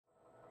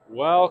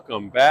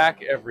Welcome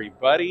back,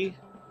 everybody.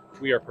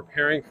 We are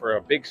preparing for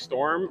a big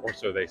storm, or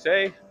so they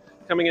say,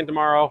 coming in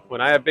tomorrow. When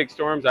I have big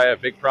storms, I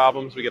have big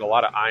problems. We get a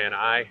lot of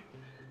I&I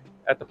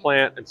at the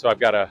plant, and so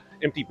I've got to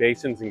empty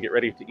basins and get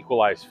ready to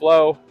equalize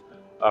flow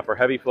for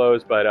heavy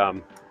flows, but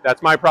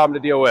that's my problem to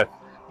deal with,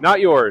 not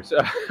yours.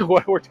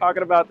 What we're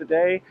talking about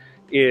today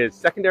is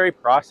secondary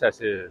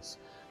processes.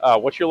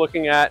 What you're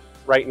looking at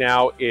right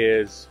now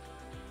is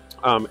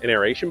an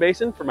aeration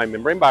basin for my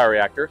membrane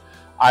bioreactor.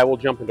 I will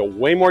jump into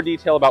way more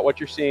detail about what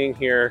you're seeing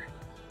here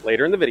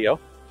later in the video.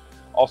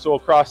 Also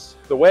across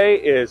the way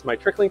is my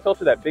trickling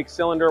filter, that big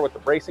cylinder with the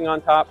bracing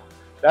on top.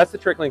 That's the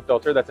trickling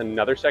filter. That's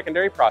another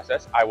secondary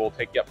process. I will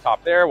take you up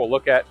top there. We'll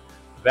look at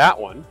that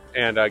one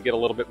and get a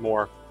little bit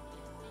more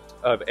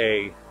of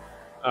an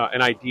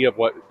idea of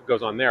what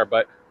goes on there.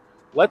 But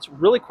let's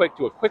really quick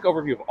do a quick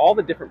overview of all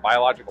the different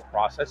biological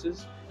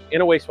processes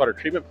in a wastewater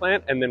treatment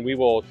plant, and then we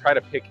will try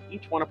to pick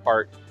each one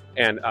apart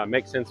and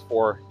make sense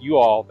for you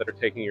all that are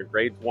taking your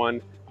grades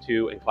 1,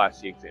 2, and Class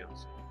C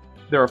exams.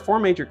 There are 4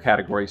 major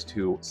categories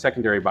to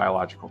secondary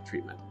biological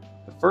treatment.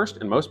 The first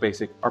and most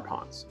basic are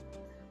ponds.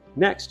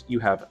 Next, you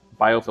have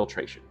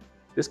biofiltration.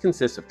 This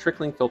consists of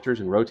trickling filters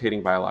and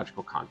rotating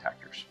biological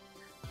contactors.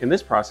 In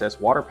this process,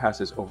 water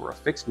passes over a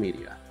fixed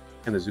media,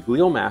 and the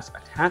zooglial mass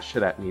attached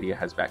to that media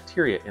has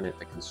bacteria in it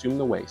that consume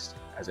the waste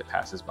as it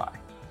passes by.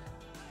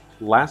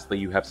 Lastly,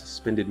 you have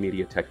suspended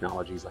media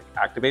technologies like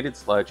activated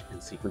sludge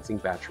and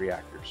sequencing batch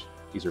reactors.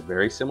 These are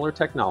very similar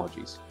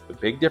technologies. The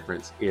big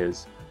difference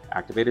is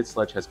activated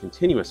sludge has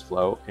continuous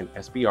flow and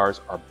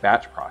SBRs are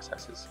batch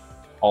processes.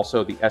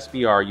 Also, the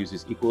SBR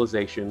uses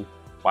equalization,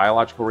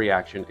 biological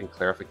reaction, and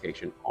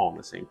clarification all in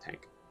the same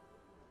tank.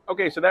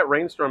 Okay, so that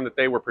rainstorm that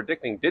they were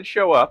predicting did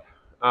show up.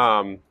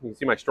 You can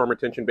see my storm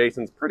retention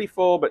basin's pretty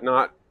full, but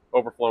not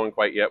overflowing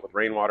quite yet with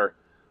rainwater.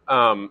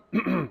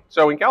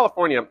 So in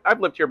California, I've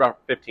lived here about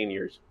 15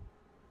 years,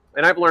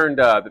 and I've learned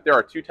that there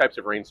are 2 types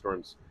of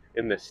rainstorms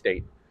in this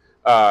state.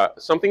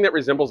 Something that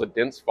resembles a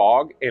dense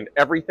fog and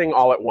everything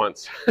all at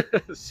once.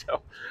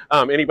 So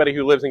anybody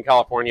who lives in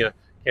California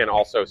can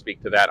also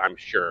speak to that, I'm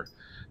sure.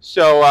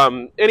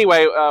 So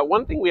anyway,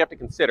 one thing we have to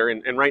consider,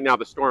 and right now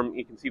the storm,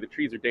 you can see the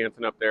trees are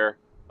dancing up there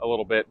a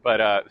little bit, but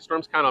the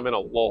storm's kind of in a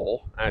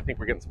lull. I think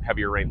we're getting some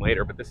heavier rain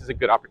later, but this is a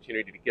good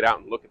opportunity to get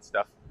out and look at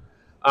stuff.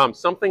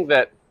 Something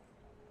that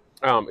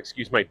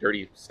excuse my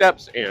dirty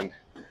steps and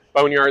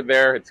boneyard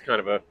there. It's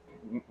kind of a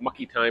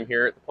mucky time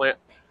here at the plant.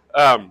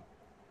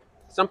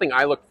 Something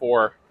I look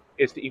for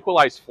is to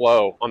equalize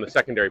flow on the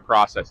secondary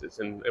processes.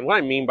 And what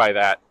I mean by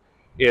that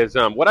is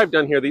what I've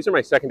done here, these are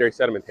my secondary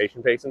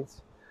sedimentation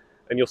basins.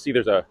 And you'll see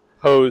there's a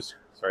hose.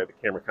 Sorry, the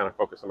camera kind of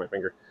focused on my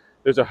finger.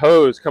 There's a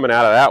hose coming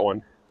out of that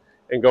one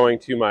and going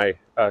to my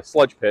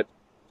sludge pit.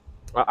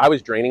 I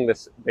was draining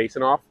this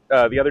basin off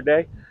the other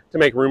day to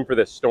make room for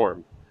this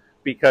storm,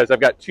 because I've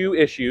got 2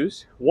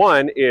 issues.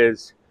 One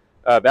is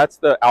that's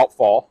the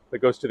outfall that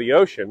goes to the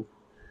ocean.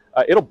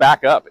 It'll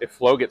back up if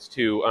flow gets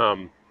too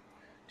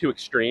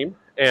extreme,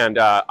 and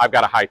I've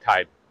got a high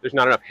tide. There's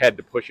not enough head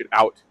to push it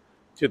out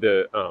to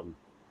the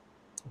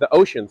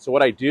ocean. So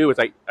what I do is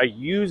I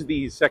use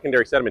these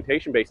secondary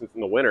sedimentation basins in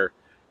the winter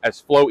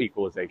as flow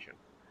equalization.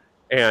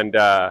 And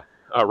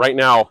right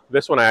now,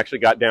 this one I actually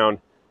got down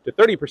to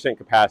 30%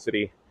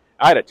 capacity.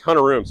 I had a ton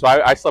of room, so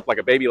I slept like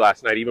a baby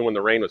last night, even when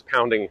the rain was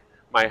pounding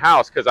my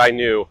house, because I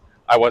knew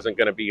I wasn't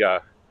going to be,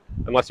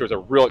 unless there was a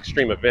real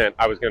extreme event,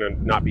 I was going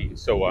to not be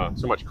so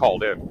much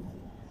called in.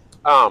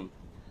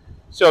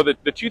 So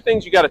the 2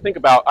 things you got to think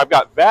about, I've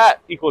got that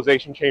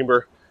equalization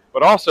chamber,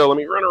 but also let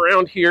me run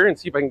around here and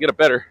see if I can get a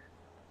better.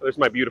 There's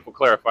my beautiful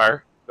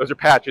clarifier. Those are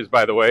patches,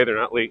 by the way. They're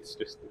not leaks,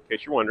 just in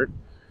case you're wondering.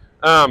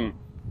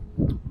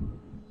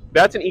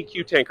 That's an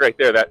EQ tank right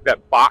there,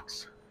 that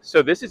box.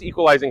 So this is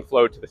equalizing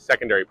flow to the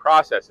secondary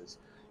processes.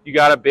 You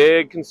got a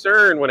big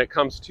concern when it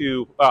comes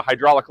to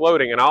hydraulic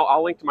loading, and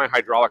I'll link to my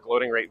hydraulic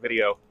loading rate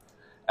video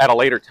at a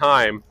later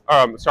time.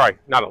 Sorry,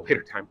 not a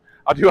later time.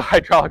 I'll do a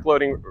hydraulic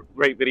loading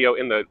rate video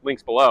in the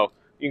links below.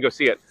 You can go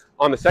see it.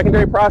 On the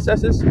secondary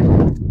processes,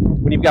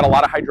 when you've got a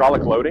lot of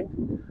hydraulic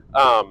loading,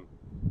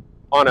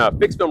 on a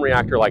fixed film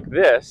reactor like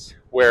this,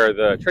 where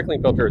the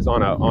trickling filter is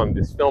on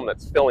this film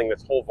that's filling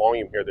this whole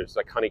volume here, there's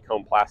like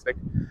honeycomb plastic.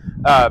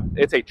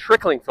 It's a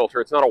trickling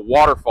filter. It's not a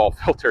waterfall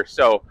filter.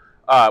 So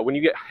when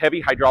you get heavy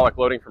hydraulic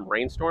loading from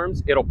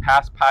rainstorms, it'll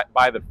pass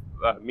by the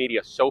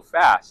media so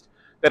fast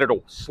that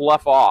it'll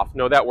slough off.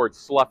 Know that word,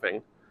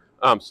 sloughing.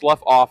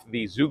 Slough off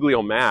the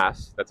zooglial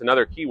mass. That's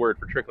another key word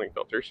for trickling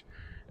filters.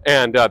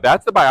 And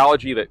that's the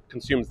biology that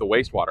consumes the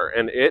wastewater,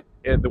 and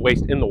the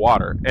waste in the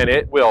water, and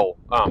it will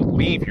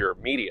leave your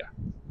media.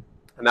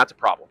 And that's a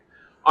problem.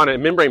 On a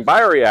membrane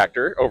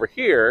bioreactor over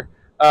here,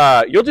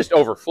 you'll just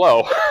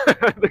overflow.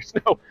 There's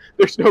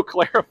no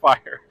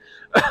clarifier.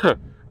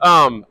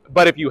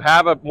 But if you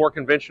have a more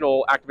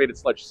conventional activated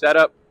sludge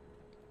setup,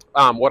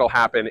 what'll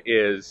happen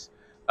is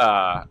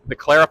the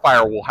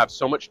clarifier will have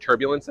so much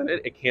turbulence in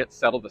it, it can't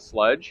settle the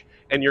sludge,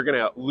 and you're going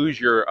to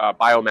lose your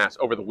biomass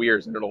over the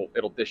weirs, and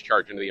it'll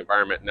discharge into the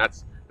environment, and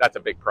that's a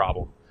big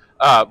problem.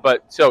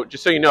 But so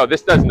just so you know,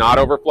 this does not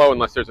overflow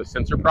unless there's a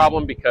sensor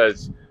problem,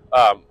 because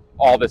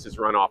all this is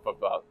run off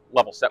of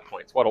level set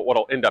points.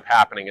 What'll end up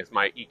happening is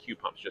my EQ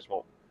pumps just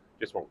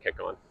won't kick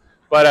on.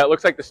 But it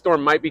looks like the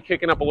storm might be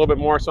kicking up a little bit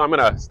more, so I'm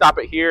going to stop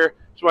it here.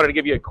 Just wanted to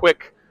give you a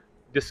quick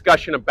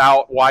discussion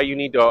about why you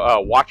need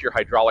to watch your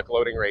hydraulic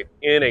loading rate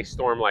in a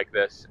storm like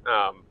this,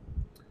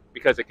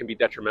 because it can be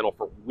detrimental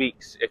for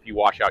weeks if you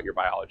wash out your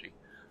biology.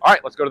 All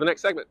right, let's go to the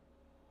next segment.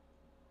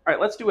 All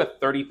right, let's do a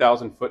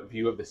 30,000 foot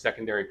view of the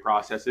secondary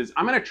processes.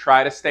 I'm going to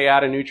try to stay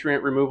out of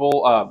nutrient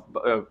removal,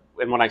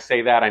 and when I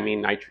say that, I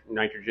mean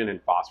nitrogen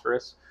and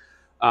phosphorus,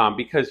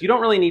 because you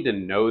don't really need to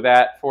know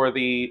that for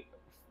the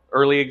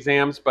early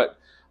exams, but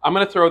I'm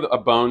going to throw a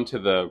bone to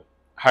the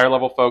higher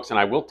level folks, and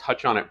I will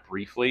touch on it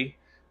briefly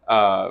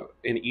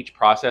in each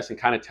process and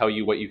kind of tell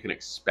you what you can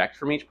expect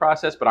from each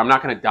process, but I'm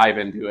not going to dive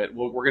into it.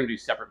 We're going to do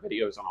separate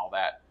videos on all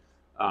that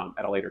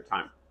at a later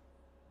time.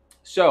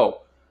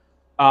 So,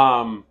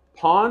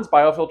 ponds,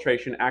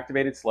 biofiltration,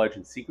 activated sludge,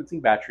 and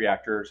sequencing batch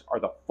reactors are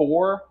the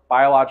 4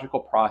 biological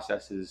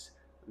processes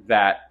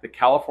that the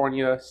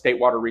California State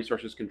Water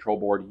Resources Control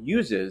Board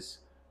uses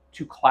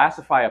to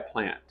classify a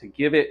plant, to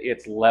give it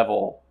its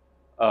level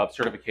of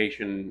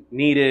certification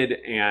needed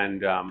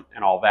and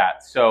all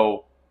that.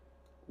 So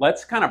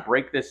let's kind of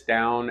break this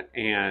down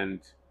and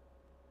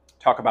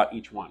talk about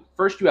each one.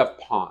 First, you have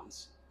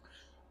ponds.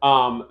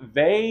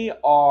 They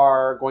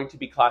are going to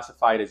be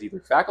classified as either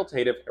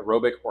facultative,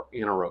 aerobic, or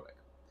anaerobic.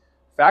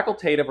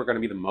 Facultative are going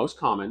to be the most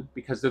common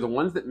because they're the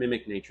ones that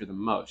mimic nature the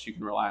most. You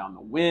can rely on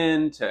the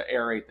wind to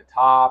aerate the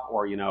top,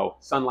 or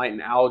sunlight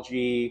and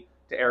algae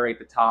to aerate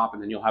the top,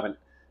 and then you'll have an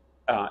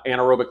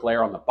anaerobic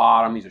layer on the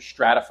bottom. These are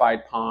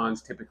stratified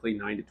ponds, typically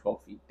 9 to 12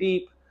 feet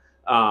deep,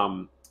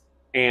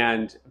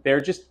 and they're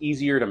just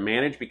easier to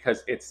manage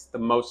because it's the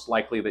most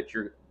likely that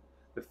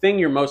the thing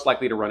you're most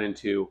likely to run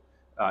into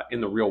in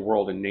the real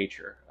world in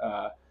nature.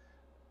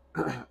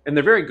 And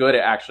they're very good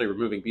at actually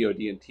removing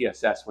BOD and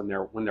TSS when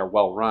they're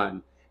well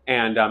run.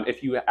 And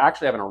if you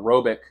actually have an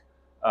aerobic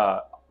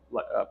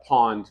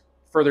pond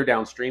further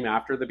downstream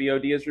after the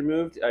BOD is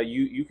removed,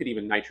 you could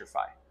even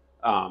nitrify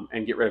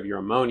and get rid of your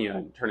ammonia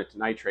and turn it to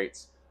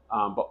nitrates.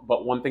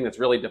 But one thing that's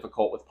really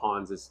difficult with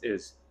ponds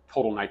is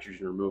total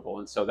nitrogen removal.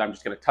 And so I'm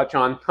just going to touch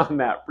on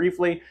that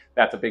briefly.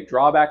 That's a big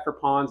drawback for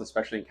ponds,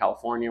 especially in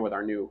California with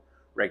our new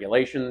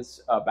regulations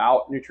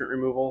about nutrient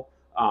removal.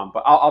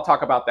 But I'll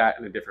talk about that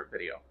in a different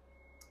video.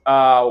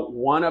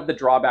 One of the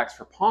drawbacks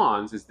for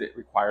ponds is that it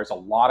requires a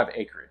lot of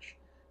acreage.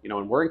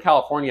 And we're in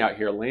California out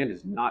here, land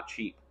is not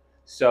cheap.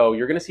 So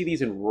you're going to see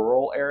these in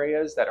rural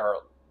areas that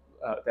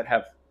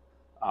have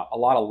a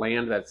lot of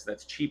land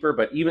that's cheaper.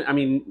 But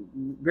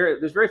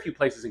there's very few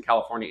places in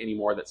California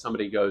anymore that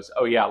somebody goes,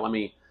 oh yeah, let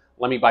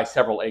me buy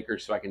several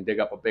acres so I can dig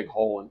up a big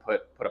hole and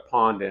put a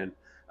pond in.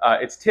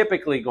 It's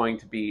typically going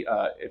to be,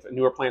 if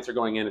newer plants are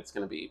going in, it's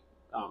going to be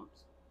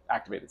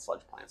activated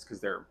sludge plants because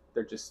they're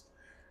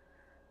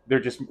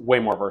just way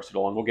more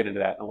versatile, and we'll get into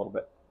that in a little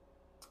bit.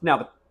 Now,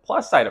 the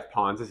plus side of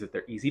ponds is that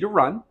they're easy to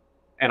run,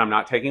 and I'm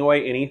not taking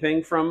away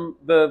anything from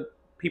the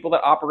people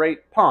that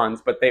operate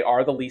ponds, but they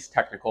are the least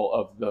technical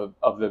of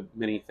the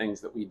many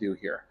things that we do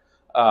here.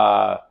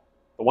 The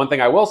one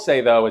thing I will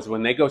say though is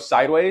when they go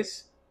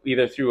sideways,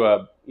 either through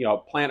a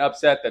plant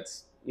upset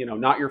that's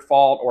not your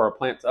fault, or a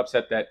plant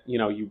upset that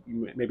you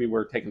maybe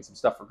were taking some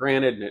stuff for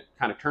granted and it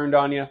kind of turned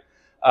on you,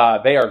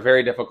 they are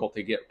very difficult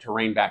to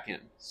rein back in.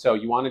 So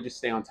you want to just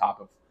stay on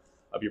top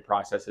of your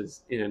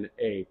processes in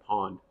a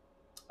pond.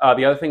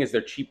 The other thing is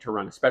they're cheap to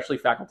run, especially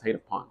facultative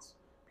ponds,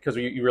 because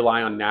you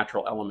rely on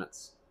natural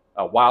elements,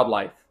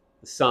 wildlife,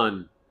 the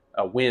sun,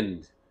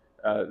 wind.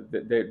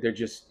 They're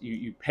just,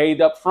 you paid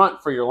up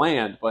front for your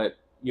land, but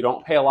you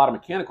don't pay a lot of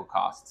mechanical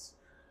costs.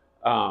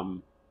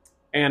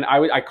 And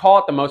I call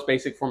it the most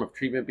basic form of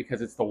treatment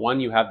because it's the one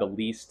you have the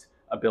least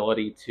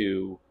ability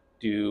to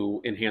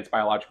do enhanced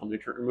biological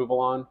nutrient removal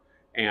on.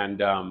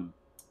 And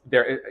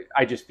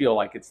I just feel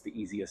like it's the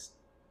easiest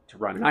to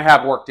run. And I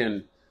have worked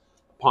in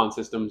pond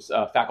systems,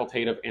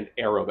 facultative and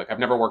aerobic. I've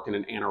never worked in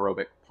an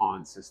anaerobic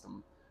pond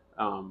system,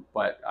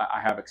 but I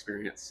have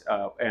experience.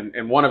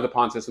 And one of the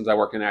pond systems I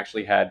worked in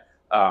actually had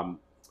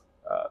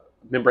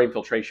membrane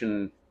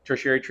filtration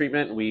tertiary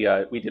treatment. We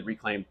did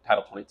reclaimed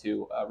Title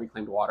 22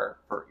 reclaimed water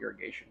for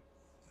irrigation.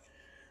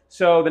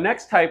 So the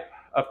next type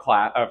of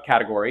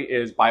category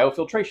is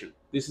biofiltration.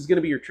 This is going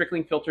to be your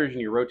trickling filters and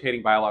your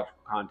rotating biological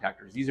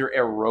contactors. These are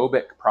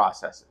aerobic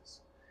processes.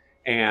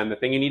 And the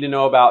thing you need to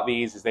know about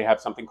these is they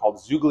have something called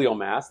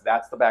zoogliomass.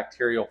 That's the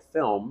bacterial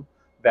film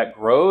that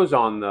grows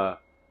on the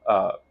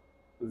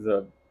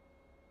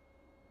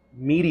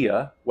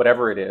media,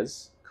 whatever it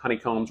is,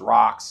 honeycombs,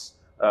 rocks,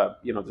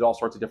 there's all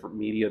sorts of different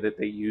media that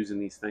they use in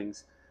these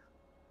things.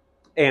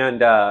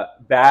 And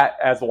that,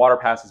 as the water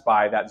passes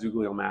by, that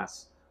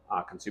zoogliomass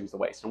consumes the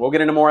waste. And we'll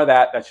get into more of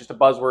that. That's just a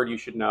buzzword you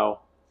should know.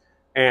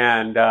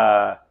 And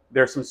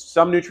there's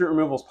some nutrient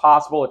removals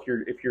possible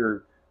if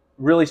you're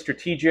really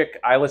strategic.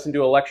 I listened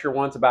to a lecture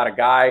once about a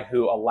guy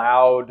who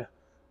allowed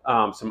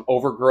some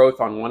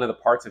overgrowth on one of the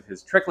parts of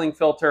his trickling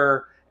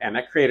filter, and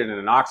that created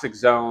an anoxic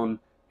zone.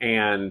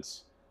 and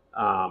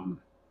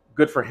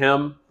good for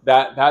him.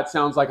 That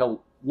sounds like a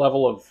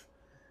level of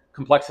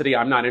complexity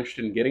I'm not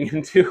interested in getting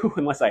into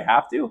unless I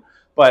have to.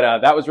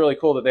 But that was really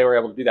cool that they were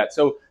able to do that.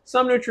 So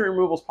some nutrient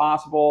removal is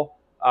possible.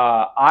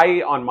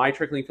 I, on my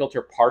trickling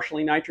filter,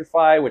 partially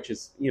nitrify, which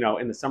is,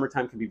 in the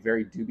summertime can be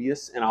very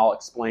dubious, and I'll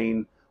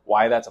explain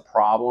why that's a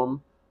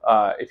problem.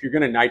 If you're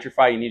going to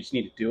nitrify, you just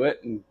need to do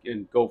it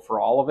and go for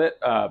all of it.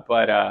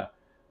 But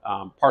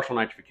partial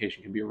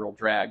nitrification can be a real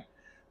drag.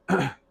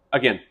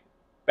 Again,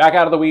 back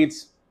out of the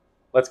weeds.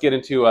 Let's get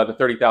into the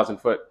 30,000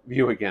 foot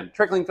view again.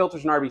 Trickling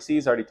filters and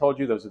RBCs, I already told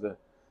you, those are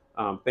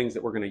the things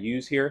that we're going to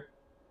use here.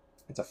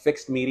 It's a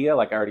fixed media,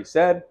 like I already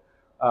said.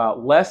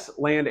 Less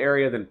land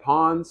area than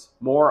ponds,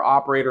 more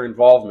operator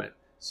involvement.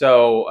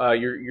 So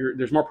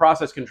there's more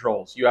process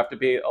controls. You have to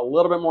pay a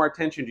little bit more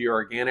attention to your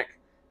organic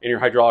and your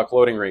hydraulic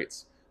loading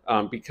rates,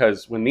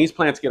 because when these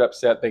plants get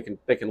upset, they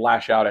can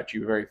lash out at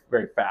you very,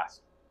 very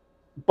fast.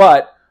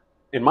 But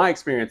in my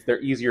experience,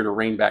 they're easier to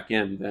rein back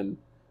in than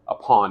a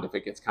pond if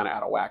it gets kind of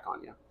out of whack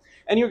on you.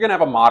 And you're going to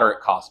have a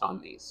moderate cost on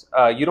these.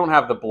 You don't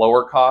have the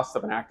blower costs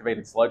of an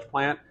activated sludge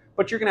plant,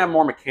 but you're going to have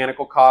more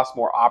mechanical costs,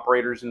 more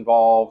operators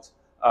involved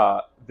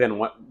than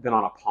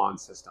on a pond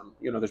system.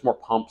 There's more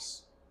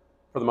pumps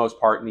for the most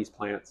part in these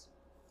plants,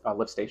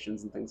 lift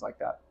stations and things like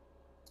that.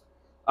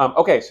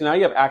 Okay, so now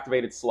you have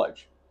activated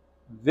sludge.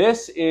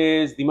 This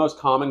is the most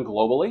common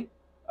globally.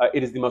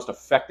 It is the most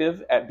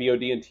effective at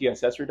BOD and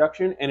TSS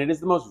reduction, and it is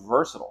the most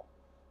versatile.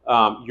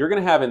 You're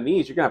going to have in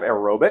these, you're going to have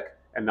aerobic,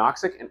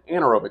 anoxic, and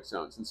anaerobic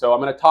zones. And so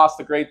I'm going to toss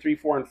the grade 3,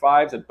 4, and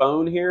 5s at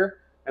bone here,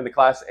 and the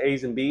class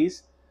A's and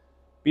B's.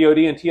 BOD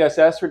and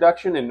TSS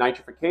reduction and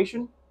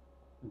nitrification.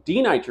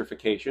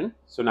 Denitrification,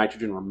 so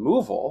nitrogen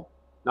removal,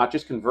 not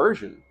just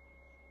conversion.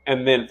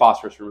 And then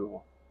phosphorus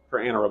removal for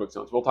anaerobic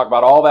zones. We'll talk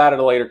about all that at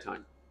a later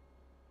time.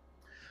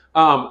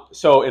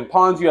 So in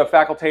ponds, you have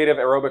facultative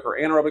aerobic or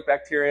anaerobic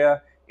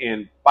bacteria.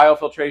 In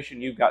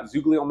biofiltration, you've got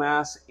zooglial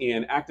mass.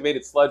 In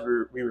activated sludge,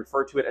 we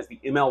refer to it as the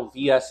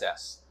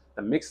MLVSS,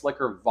 the mixed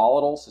liquor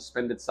volatile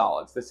suspended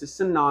solids. This is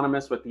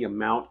synonymous with the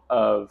amount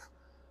of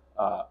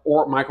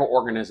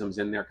microorganisms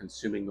in there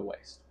consuming the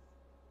waste.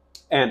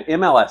 And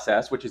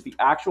MLSS, which is the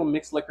actual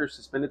mixed liquor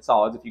suspended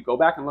solids, if you go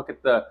back and look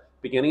at the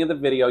beginning of the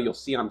video, you'll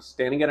see I'm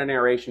standing at an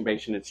aeration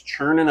basin. It's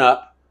churning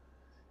up,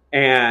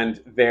 and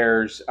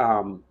there's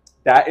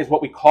that is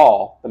what we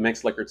call the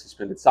mixed liquor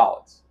suspended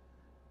solids.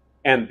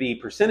 And the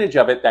percentage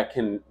of it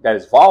that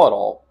is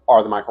volatile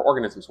are the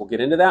microorganisms. We'll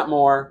get into that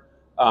more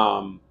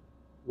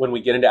when we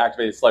get into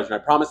activated sludge. And I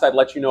promised I'd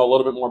let you know a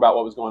little bit more about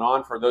what was going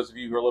on. For those of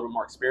you who are a little bit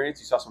more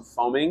experienced, you saw some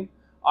foaming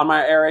on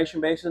my aeration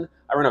basin.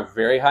 I run a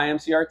very high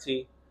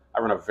MCRT, I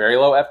run a very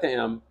low F to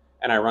M,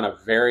 and I run a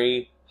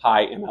very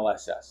high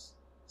MLSS,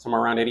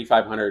 somewhere around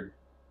 8,500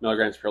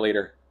 milligrams per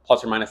liter,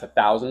 plus or minus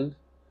 1,000.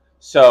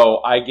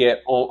 So I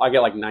get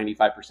like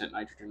 95%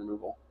 nitrogen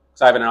removal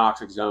because I have an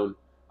anoxic zone.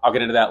 I'll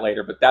get into that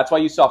later, but that's why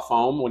you saw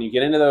foam. When you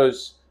get into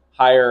those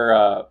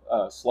higher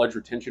sludge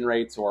retention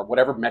rates or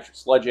whatever metric,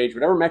 sludge age,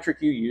 whatever metric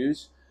you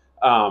use,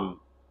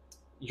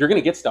 you're going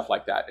to get stuff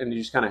like that, and you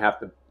just kind of have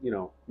to,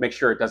 make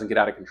sure it doesn't get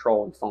out of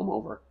control and foam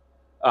over.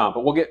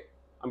 But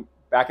I'm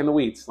back in the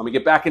weeds. Let me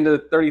get back into the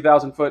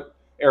 30,000 foot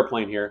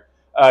airplane here.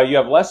 You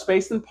have less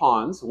space than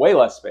ponds, way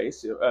less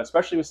space,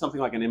 especially with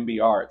something like an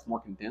MBR. It's more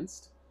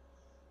condensed.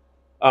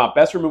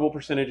 Best removal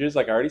percentages,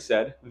 like I already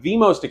said. The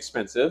most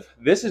expensive,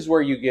 this is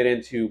where you get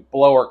into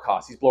blower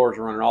costs. These blowers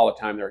are running all the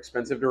time. They're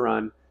expensive to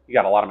run. You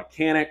got a lot of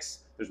mechanics.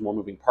 There's more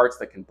moving parts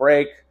that can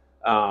break.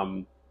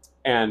 So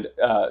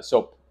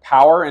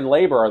power and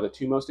labor are the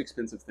two most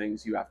expensive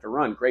things you have to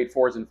run. Grade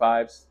 4s and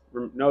 5s,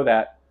 know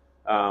that.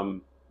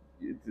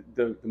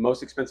 The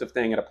most expensive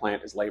thing at a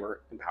plant is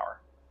labor and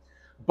power.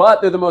 But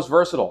they're the most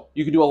versatile.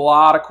 You can do a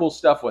lot of cool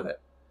stuff with it.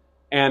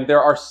 And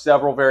there are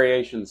several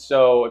variations.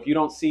 So if you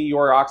don't see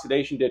your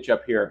oxidation ditch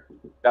up here,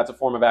 that's a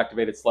form of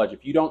activated sludge.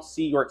 If you don't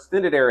see your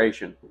extended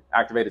aeration,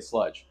 activated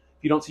sludge.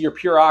 If you don't see your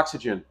pure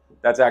oxygen,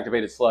 that's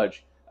activated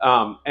sludge.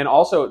 And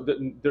also,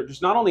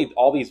 there's not only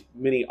all these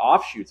many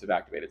offshoots of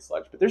activated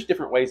sludge, but there's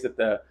different ways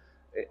that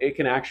it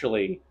can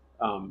actually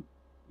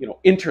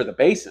enter the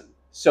basin.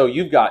 So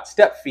you've got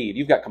step feed,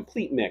 you've got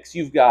complete mix,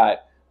 you've got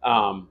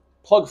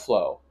plug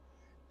flow.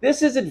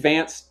 This is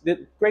advanced.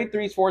 Grade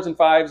 3s, 4s, and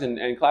 5s,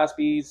 and Class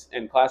Bs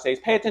and Class As.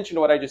 Pay attention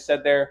to what I just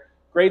said there.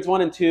 Grades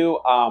 1 and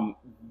 2,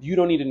 you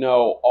don't need to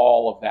know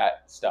all of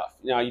that stuff.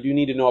 Now, you do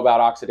need to know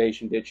about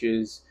oxidation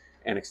ditches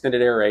and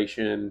extended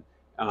aeration,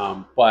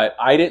 but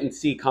I didn't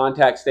see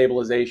contact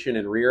stabilization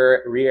and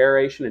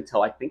re-aeration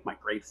until I think my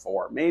grade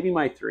 4, maybe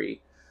my 3.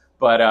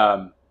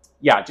 But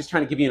yeah, just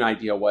trying to give you an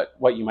idea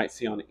what you might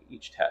see on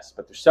each test.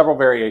 But there's several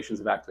variations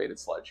of activated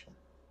sludge.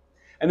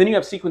 And then you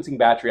have sequencing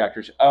batch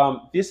reactors.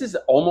 This is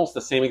almost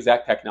the same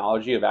exact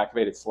technology of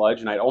activated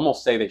sludge, and I'd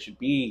almost say they should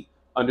be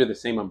under the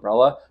same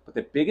umbrella. But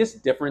the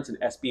biggest difference in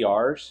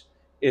SBRs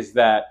is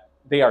that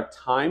they are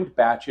timed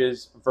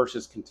batches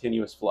versus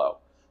continuous flow.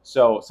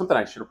 So something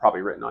I should have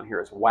probably written on here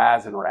is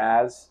WAS and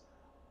RAS,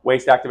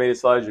 waste activated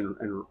sludge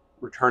and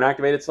return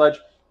activated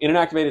sludge. In an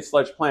activated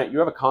sludge plant, you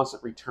have a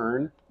constant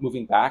return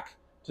moving back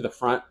to the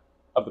front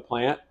of the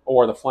plant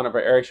or the front of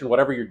aeration,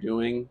 whatever you're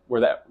doing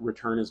where that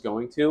return is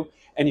going to.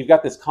 And you've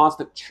got this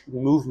constant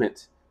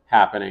movement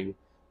happening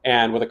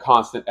and with a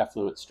constant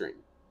effluent stream.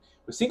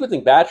 With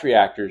sequencing batch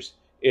reactors,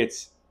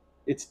 it's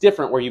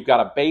different where you've got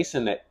a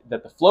basin that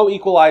the flow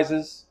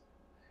equalizes,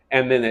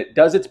 and then it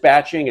does its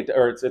batching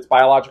or its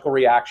biological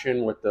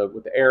reaction with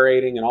the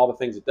aerating and all the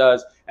things it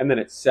does, and then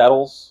it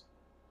settles.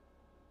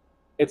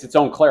 It's its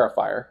own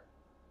clarifier,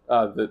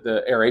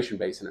 the aeration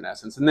basin in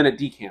essence, and then it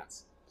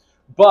decants.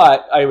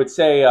 But I would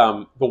say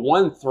the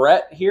one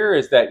threat here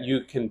is that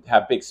you can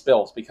have big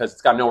spills because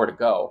it's got nowhere to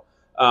go.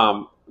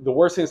 The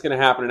worst thing that's going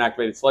to happen in an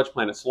activated sludge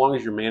plant, as long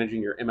as you're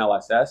managing your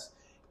MLSS,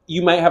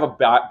 you might have a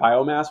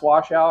biomass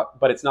washout,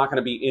 but it's not going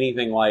to be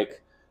anything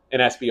like an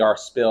SBR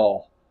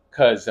spill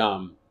because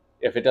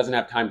if it doesn't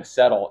have time to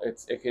settle,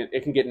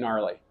 it can get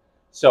gnarly.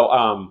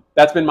 So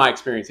that's been my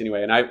experience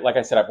anyway. And like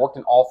I said, I've worked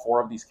in all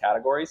 4 of these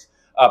categories,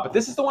 but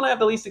this is the one I have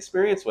the least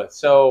experience with.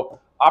 So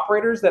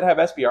operators that have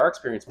SBR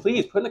experience,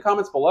 please put in the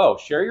comments below,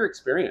 share your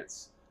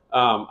experience.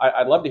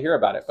 I'd love to hear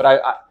about it, but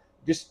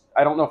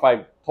I don't know if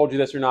I told you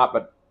this or not,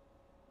 but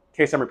in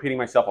case I'm repeating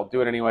myself, I'll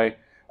do it anyway.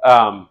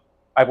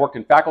 I've worked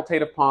in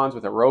facultative ponds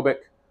with aerobic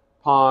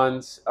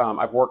ponds.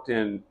 I've worked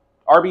in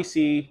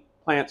RBC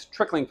plants,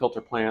 trickling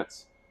filter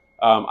plants.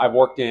 I've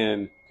worked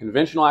in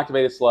conventional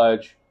activated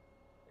sludge,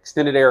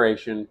 extended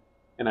aeration,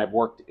 and I've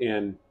worked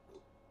in,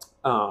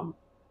 right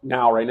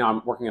now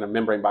I'm working in a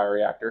membrane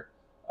bioreactor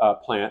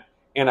plant.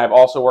 And I've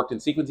also worked in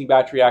sequencing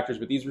batch reactors,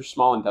 but these were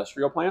small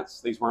industrial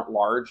plants. These weren't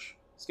large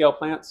scale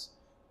plants.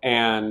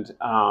 And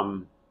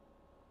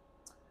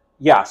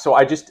yeah, so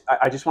I just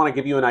want to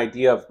give you an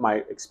idea of my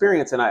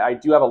experience, and I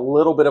do have a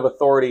little bit of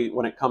authority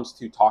when it comes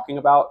to talking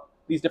about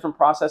these different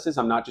processes.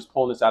 I'm not just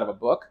pulling this out of a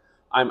book.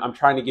 I'm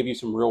trying to give you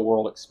some real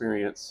world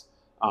experience,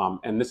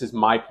 and this is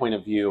my point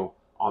of view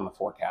on the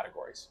 4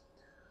 categories.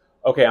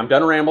 Okay, I'm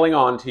done rambling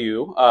on to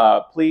you.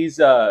 Please,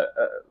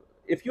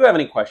 if you have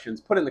any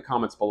questions, put it in the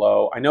comments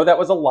below. I know that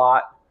was a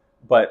lot,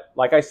 but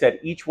like I said,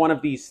 each one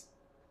of these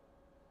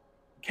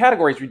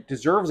categories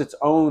deserves its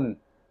own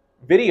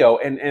video,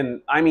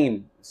 and I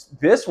mean,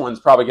 this one's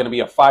probably going to be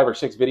a 5 or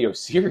 6 video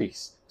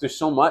series. There's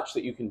so much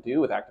that you can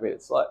do with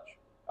activated sludge.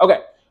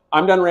 Okay,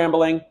 I'm done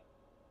rambling.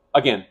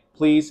 Again,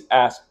 please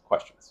ask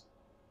questions.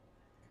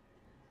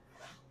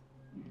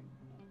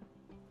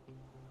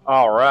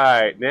 All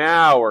right,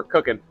 now we're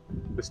cooking.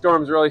 The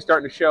storm's really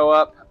starting to show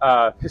up.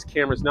 This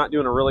camera's not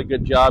doing a really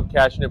good job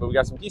catching it, but we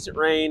got some decent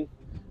rain.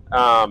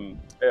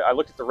 I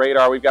looked at the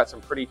radar. We've got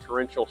some pretty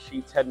torrential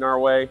sheets heading our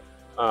way.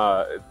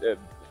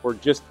 We're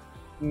just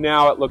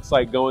now, it looks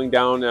like, going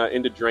down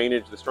into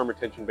drainage. The storm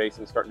retention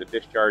basin is starting to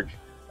discharge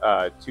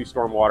 2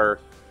 stormwater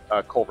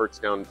culverts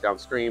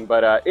downstream.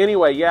 But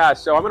anyway, yeah,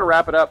 so I'm going to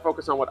wrap it up,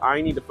 focus on what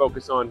I need to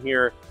focus on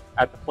here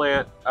at the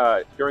plant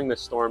during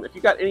this storm. If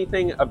you got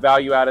anything of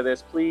value out of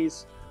this,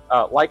 please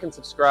like and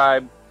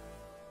subscribe.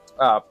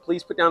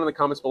 Please put down in the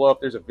comments below if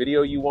there's a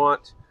video you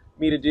want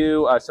me to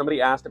do.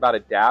 Somebody asked about a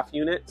DAF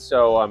unit.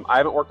 So I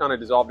haven't worked on a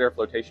dissolved air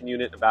flotation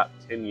unit in about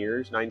 10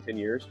 years, 9-10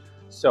 years.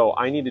 So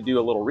I need to do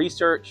a little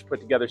research,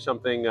 put together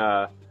something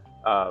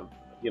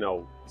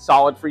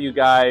solid for you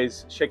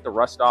guys, shake the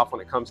rust off when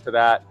it comes to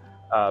that.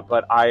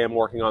 But I am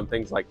working on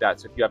things like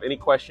that. So if you have any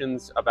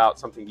questions about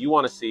something you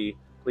want to see,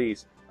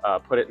 please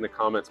put it in the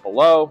comments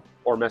below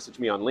or message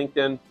me on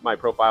LinkedIn. My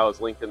profile is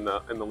linked in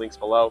the links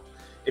below.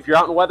 If you're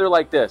out in weather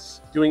like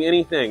this, doing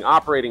anything,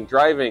 operating,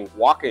 driving,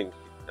 walking,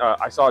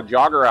 I saw a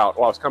jogger out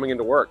while I was coming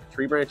into work.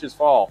 Tree branches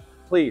fall.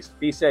 Please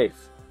be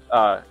safe.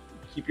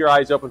 Keep your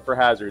eyes open for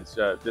hazards.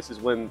 This is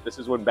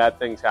when bad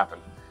things happen.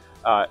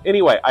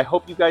 Anyway, I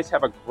hope you guys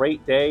have a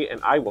great day,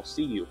 and I will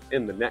see you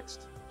in the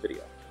next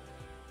video.